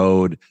on the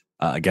road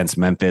against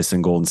Memphis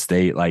and Golden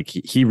State. Like,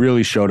 he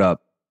really showed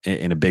up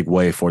in a big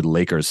way for the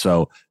Lakers.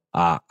 So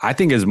I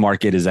think his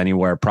market is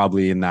anywhere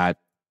probably in that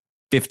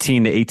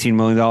 $15 to $18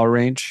 million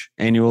range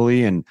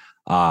annually. And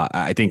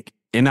I think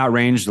in that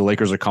range, the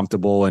Lakers are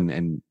comfortable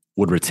and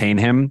would retain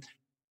him.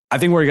 I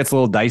think where it gets a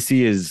little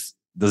dicey is,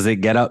 does it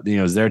get up?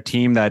 Is there a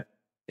team that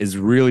is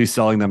really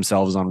selling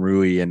themselves on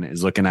Rui and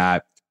is looking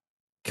at,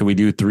 can we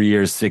do 3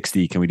 years,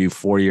 60? Can we do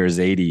 4 years,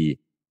 80?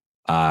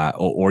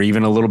 Or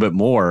even a little bit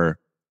more?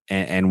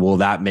 And will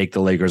that make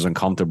the Lakers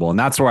uncomfortable? And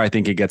that's where I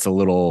think it gets a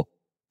little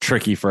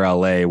tricky for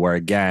LA, where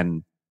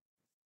again,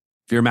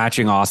 if you're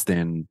matching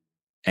Austin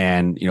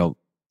and,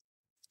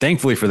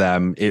 thankfully for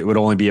them, it would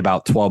only be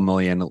about 12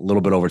 million, a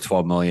little bit over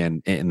 12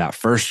 million in that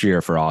first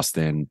year for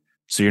Austin.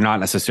 So you're not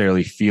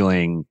necessarily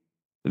feeling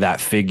that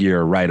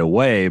figure right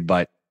away.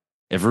 But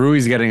if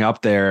Rui's getting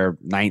up there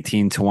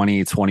 19,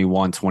 20,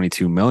 21,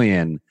 22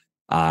 million,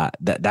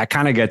 that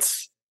kind of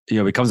gets,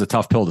 becomes a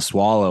tough pill to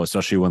swallow,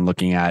 especially when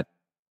looking at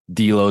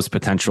D'Lo's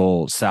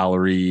potential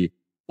salary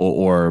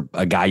or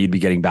a guy you'd be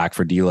getting back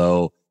for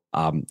D'Lo.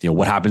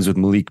 What happens with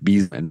Malik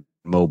Beasley and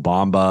Mo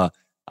Bamba?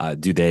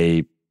 Do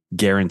they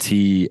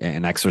guarantee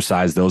and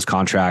exercise those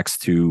contracts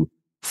to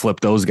flip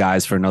those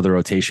guys for another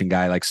rotation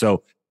guy. Like,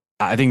 so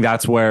I think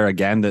that's where,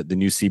 again, the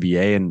new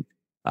CBA and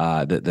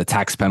the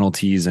tax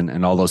penalties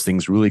and all those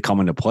things really come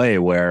into play,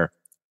 where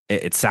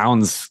it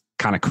sounds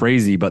kind of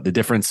crazy, but the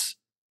difference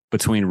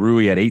between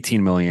Rui at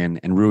 18 million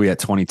and Rui at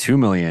 22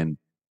 million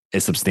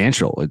is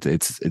substantial.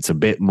 It's a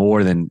bit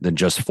more than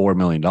just $4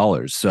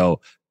 million.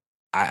 So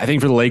I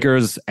think for the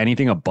Lakers,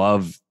 anything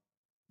above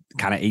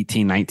kind of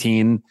 18,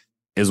 19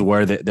 is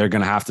where they're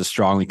going to have to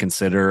strongly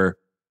consider,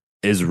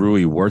 is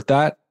Rui worth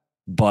that?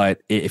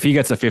 But if he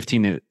gets a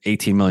 15 to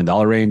 $18 million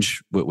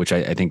range, which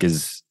I think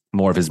is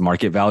more of his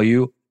market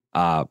value,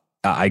 I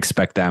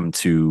expect them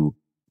to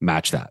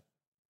match that.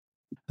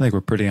 I think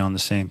we're pretty on the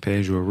same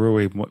page with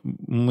Rui.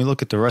 When we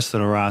look at the rest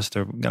of the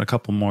roster, we've got a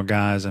couple more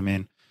guys. I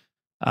mean,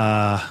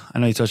 I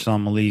know you touched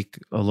on Malik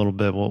a little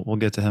bit. We'll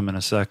get to him in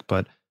a sec.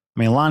 But, I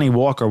mean, Lonnie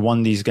Walker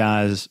won these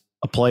guys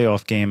a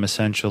playoff game,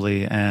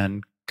 essentially,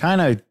 and kind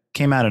of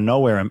came out of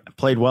nowhere and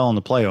played well in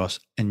the playoffs.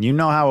 And you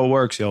know how it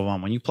works,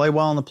 Jovan. When you play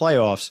well in the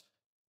playoffs,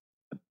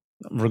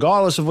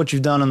 regardless of what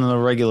you've done in the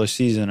regular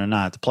season or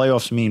not, the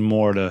playoffs mean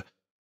more to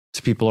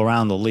people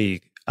around the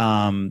league.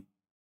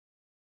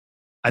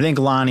 I think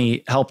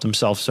Lonnie helped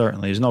himself,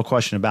 certainly. There's no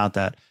question about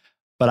that.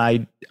 But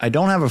I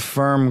don't have a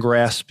firm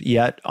grasp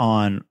yet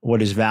on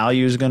what his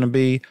value is going to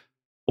be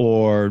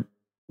or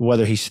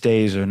whether he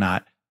stays or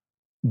not.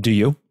 Do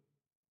you?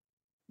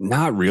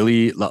 Not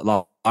really.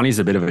 Lonnie's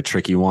a bit of a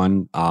tricky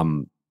one.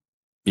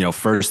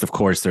 First, of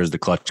course, there's the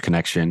clutch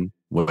connection,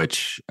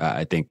 which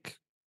I think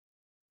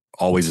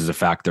always is a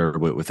factor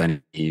with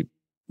any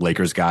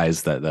Lakers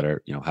guys that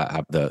are,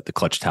 have the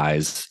clutch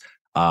ties.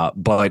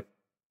 But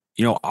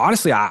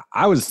honestly,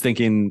 I was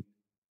thinking,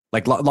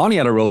 like, Lonnie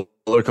had a roller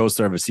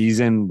coaster of a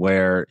season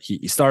where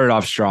he started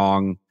off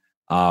strong,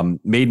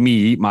 made me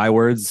eat my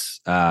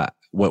words.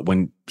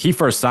 When he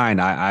first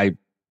signed, I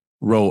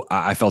wrote,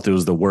 I felt it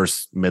was the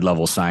worst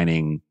mid-level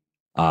signing,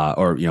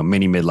 or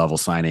mini mid-level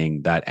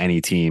signing that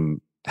any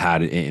team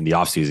had in the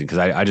offseason. Because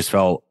I just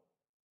felt,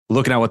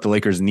 looking at what the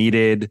Lakers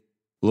needed,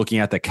 looking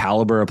at the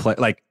caliber of play,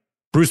 like,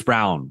 Bruce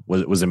Brown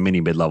was a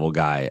mini mid-level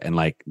guy. And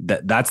like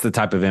that's the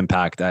type of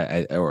impact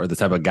or the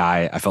type of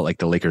guy I felt like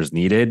the Lakers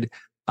needed.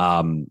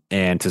 And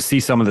to see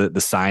some of the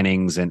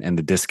signings and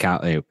the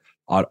discount,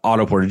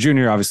 Otto Porter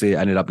Jr. obviously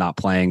ended up not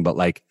playing, but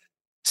like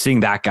seeing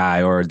that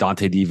guy or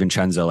Dante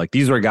DiVincenzo, like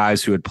these were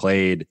guys who had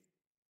played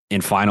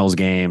in finals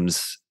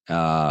games,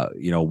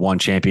 won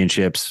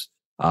championships,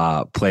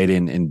 played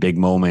in big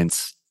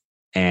moments.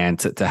 And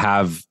to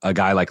have a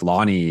guy like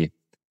Lonnie,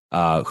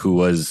 who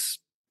was,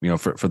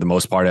 for the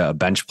most part, a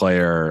bench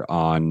player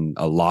on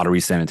a lottery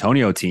San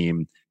Antonio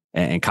team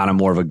and kind of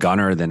more of a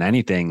gunner than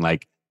anything.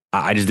 Like,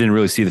 I just didn't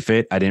really see the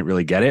fit. I didn't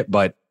really get it,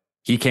 but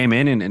he came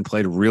in and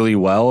played really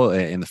well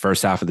in the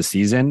first half of the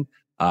season.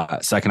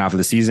 Second half of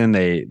the season,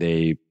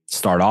 they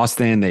start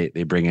Austin.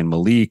 They bring in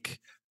Malik.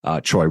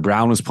 Troy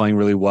Brown was playing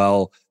really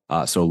well.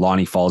 So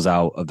Lonnie falls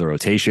out of the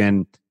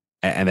rotation.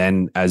 And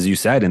then, as you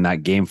said, in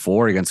that game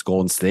 4 against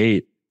Golden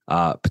State,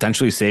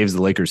 potentially saves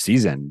the Lakers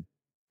season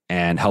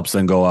and helps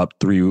them go up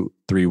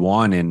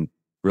 3-1 and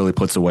really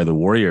puts away the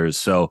Warriors.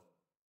 So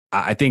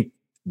I think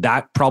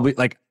that probably,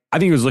 like, I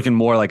think he was looking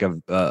more like a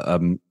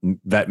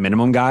vet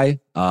minimum guy,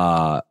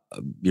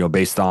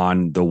 based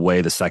on the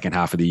way the second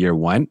half of the year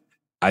went.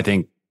 I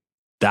think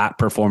that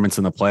performance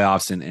in the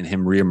playoffs and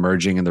him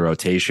reemerging in the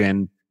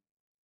rotation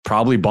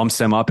probably bumps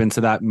him up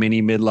into that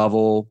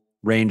mid-level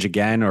range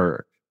again,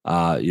 or,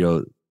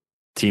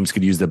 teams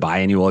could use the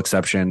biannual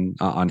exception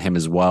on him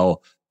as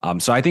well.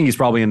 So I think he's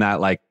probably in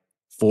that like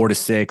 $4 to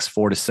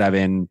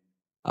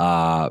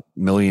 $7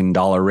 million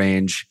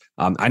range.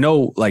 I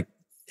know, like,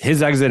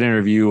 his exit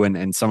interview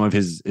and some of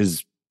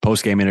his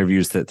post-game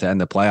interviews to end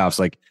the playoffs,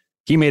 like,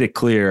 he made it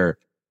clear,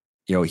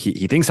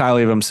 he thinks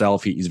highly of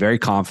himself. He's very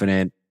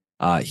confident.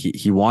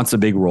 He wants a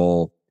big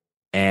role.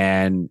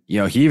 And,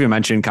 he even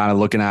mentioned kind of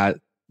looking at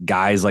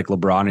guys like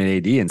LeBron and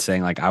AD and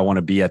saying, like, I want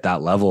to be at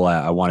that level.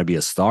 I want to be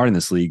a star in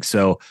this league.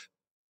 So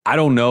I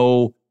don't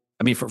know.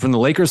 I mean, from the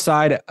Lakers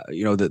side,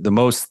 the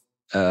most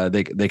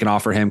they can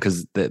offer him,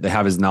 because they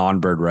have his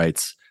non-bird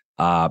rights,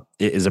 it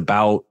is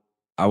about,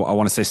 I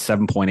want to say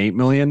 7.8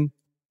 million,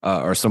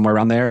 or somewhere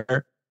around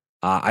there.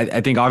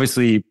 I think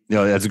obviously,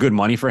 that's good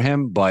money for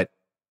him, but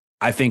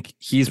I think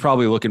he's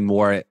probably looking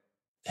more at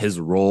his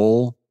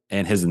role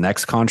and his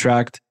next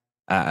contract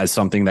as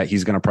something that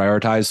he's going to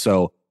prioritize.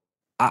 So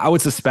I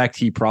would suspect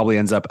he probably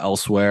ends up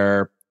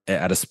elsewhere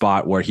at a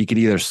spot where he could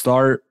either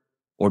start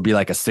or be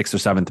like a 6th or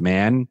 7th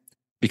man,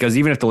 because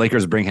even if the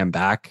Lakers bring him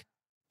back,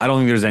 I don't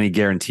think there's any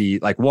guarantee.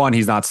 Like, one,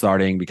 he's not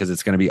starting because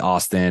it's going to be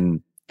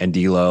Austin and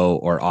D'Lo,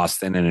 or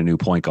Austin and a new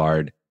point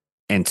guard.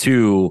 And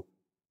two,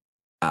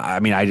 I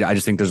mean, I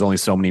just think there's only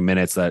so many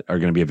minutes that are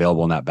going to be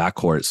available in that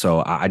backcourt.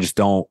 So I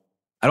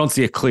don't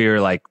see a clear,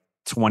 like,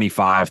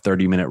 25,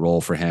 30-minute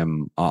role for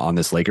him on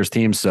this Lakers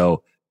team.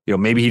 So,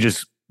 maybe he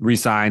just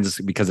resigns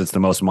because it's the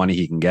most money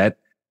he can get.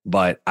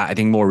 But I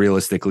think more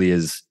realistically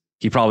is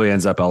he probably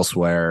ends up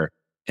elsewhere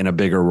in a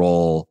bigger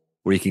role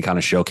where he can kind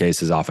of showcase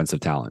his offensive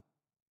talent.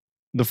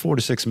 the 4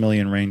 to 6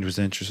 million range was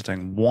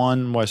interesting.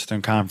 One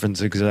Western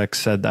Conference exec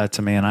said that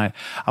to me, and I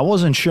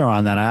wasn't sure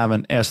on that. I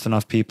haven't asked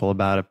enough people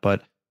about it,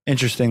 but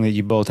interesting that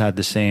you both had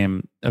the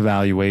same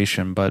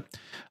evaluation. But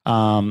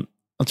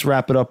let's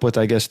wrap it up with,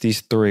 I guess,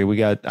 these three. We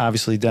got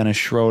obviously Dennis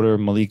Schroeder,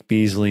 Malik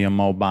Beasley, and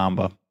Mo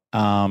Bamba.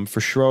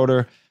 For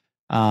Schroeder,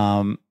 he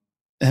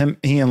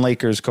and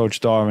Lakers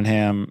coach Darvin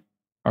Ham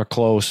are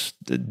close,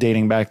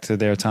 dating back to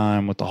their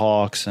time with the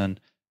Hawks, and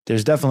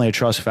there's definitely a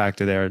trust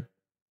factor there.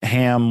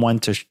 Ham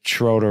went to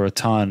Schroeder a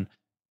ton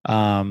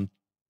in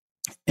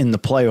the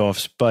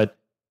playoffs, but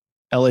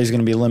LA is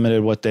going to be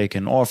limited what they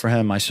can offer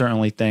him. I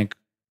certainly think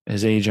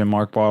his agent,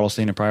 Mark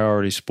Bartelstein at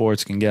Priority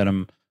Sports, can get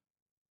him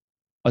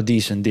a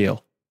decent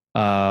deal,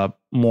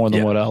 more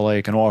than what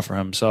LA can offer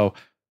him. So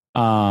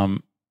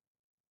I'm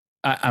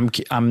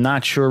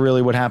not sure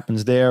really what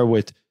happens there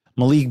with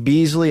Malik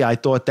Beasley. I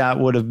thought that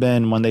would have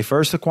been, when they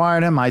first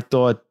acquired him, I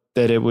thought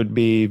that it would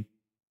be,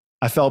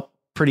 I felt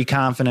pretty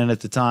confident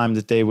at the time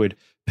that they would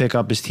pick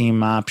up his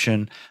team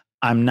option.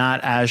 I'm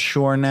not as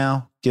sure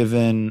now,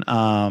 given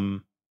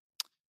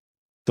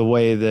the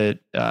way that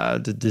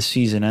the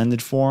season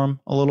ended for him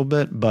a little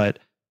bit. But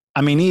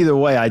I mean, either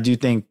way, I do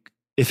think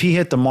if he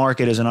hit the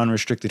market as an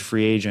unrestricted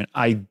free agent,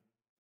 I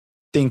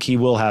think he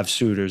will have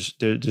suitors.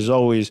 There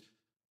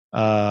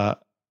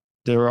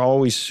are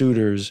always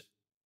suitors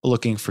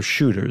looking for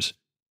shooters.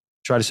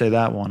 Try to say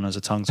that one as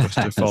a tongue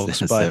twister,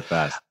 folks.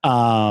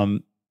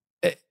 But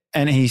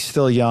and he's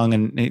still young,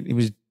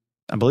 and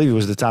I believe he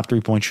was the top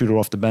 3-point shooter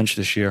off the bench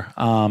this year.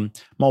 Mo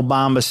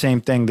Bamba, same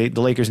thing. The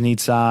Lakers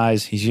need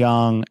size. He's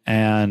young,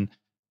 and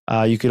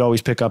you could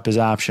always pick up his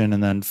option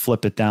and then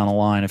flip it down the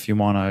line if you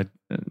want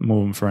to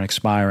move him for an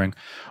expiring.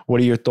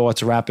 What are your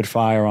thoughts, rapid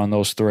fire, on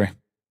those three?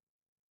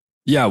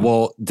 Yeah,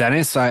 well,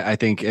 Dennis, I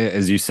think,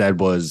 as you said,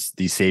 was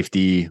the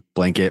safety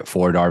blanket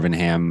for Darvin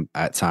Ham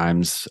at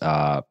times,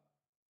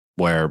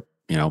 where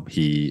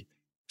he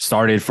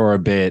started for a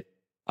bit.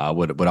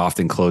 Would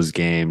often close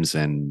games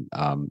and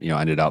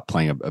ended up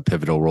playing a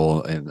pivotal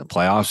role in the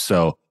playoffs.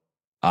 So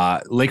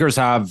Lakers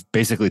have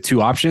basically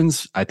two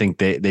options. I think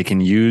they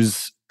can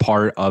use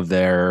part of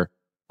their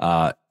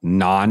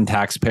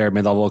non-taxpayer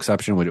mid-level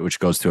exception, which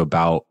goes to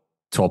about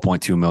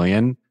 $12.2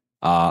 million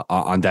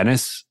on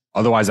Dennis.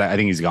 Otherwise, I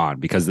think he's gone,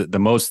 because the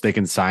most they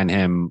can sign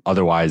him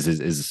otherwise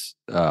is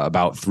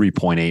about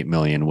 $3.8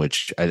 million,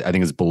 which I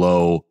think is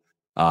below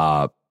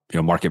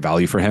market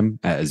value for him,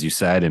 as you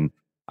said. And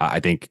I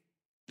think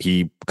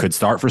he could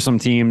start for some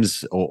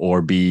teams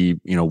or be,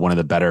 one of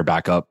the better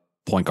backup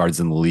point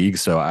guards in the league.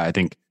 So I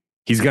think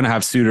he's going to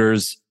have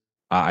suitors.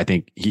 I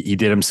think he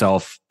did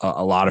himself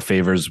a lot of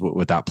favors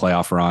with that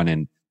playoff run,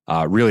 and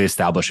really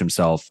establish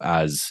himself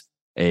as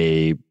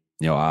a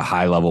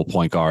high level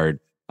point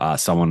guard,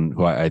 someone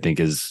who I think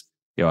is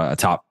a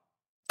top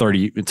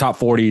 30, top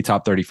 40,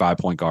 top 35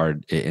 point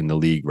guard in the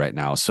league right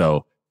now.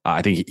 So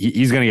I think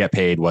he's going to get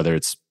paid, whether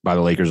it's by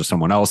the Lakers or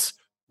someone else.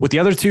 With the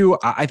other two,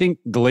 I think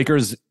the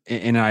Lakers,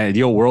 in an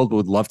ideal world,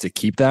 would love to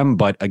keep them.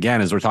 But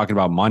again, as we're talking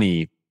about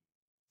money,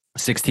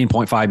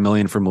 $16.5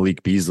 million for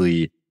Malik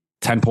Beasley,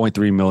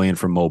 $10.3 million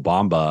for Mo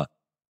Bamba.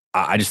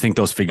 I just think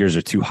those figures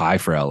are too high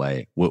for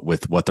LA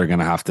with what they're going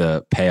to have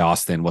to pay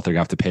Austin, what they're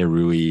going to have to pay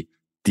Rui,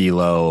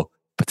 D'Lo,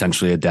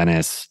 potentially a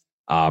Dennis.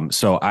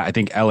 So I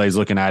think LA is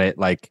looking at it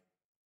like,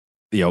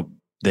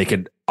 they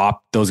could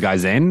opt those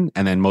guys in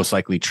and then most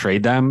likely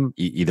trade them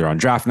either on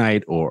draft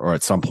night or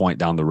at some point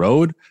down the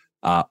road.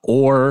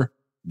 Or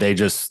they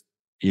just,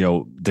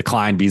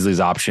 decline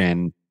Beasley's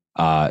option,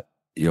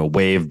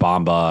 waive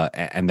Bamba,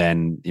 and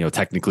then,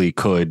 technically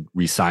could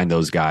re-sign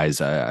those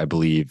guys, I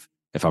believe,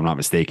 if I'm not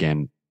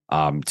mistaken,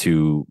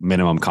 to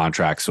minimum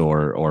contracts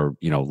or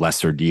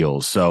lesser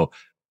deals. So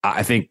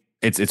I think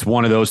it's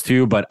one of those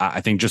two, but I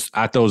think just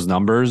at those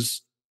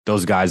numbers,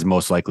 those guys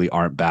most likely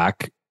aren't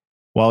back.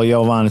 Well,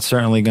 Jovan, it's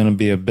certainly going to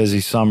be a busy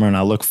summer, and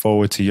I look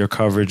forward to your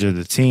coverage of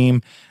the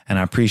team, and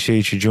I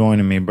appreciate you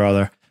joining me,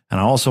 brother. And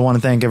I also want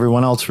to thank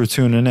everyone else for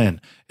tuning in.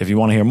 If you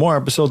want to hear more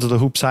episodes of the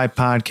Hoops Hype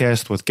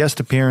podcast with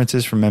guest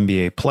appearances from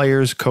NBA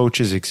players,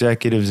 coaches,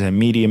 executives, and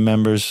media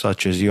members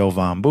such as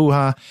Jovan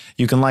Buha,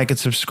 you can like and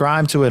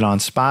subscribe to it on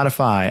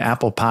Spotify,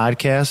 Apple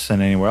Podcasts,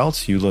 and anywhere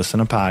else you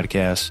listen to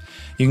podcasts.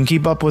 You can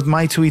keep up with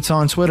my tweets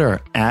on Twitter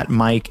at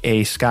Mike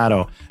A.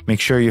 Scotto. Make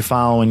sure you're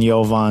following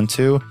Jovan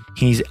too.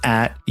 He's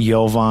at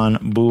Jovan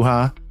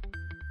Buha.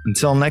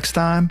 Until next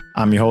time,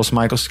 I'm your host,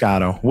 Michael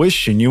Scotto,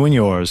 wishing you and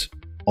yours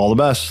all the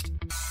best.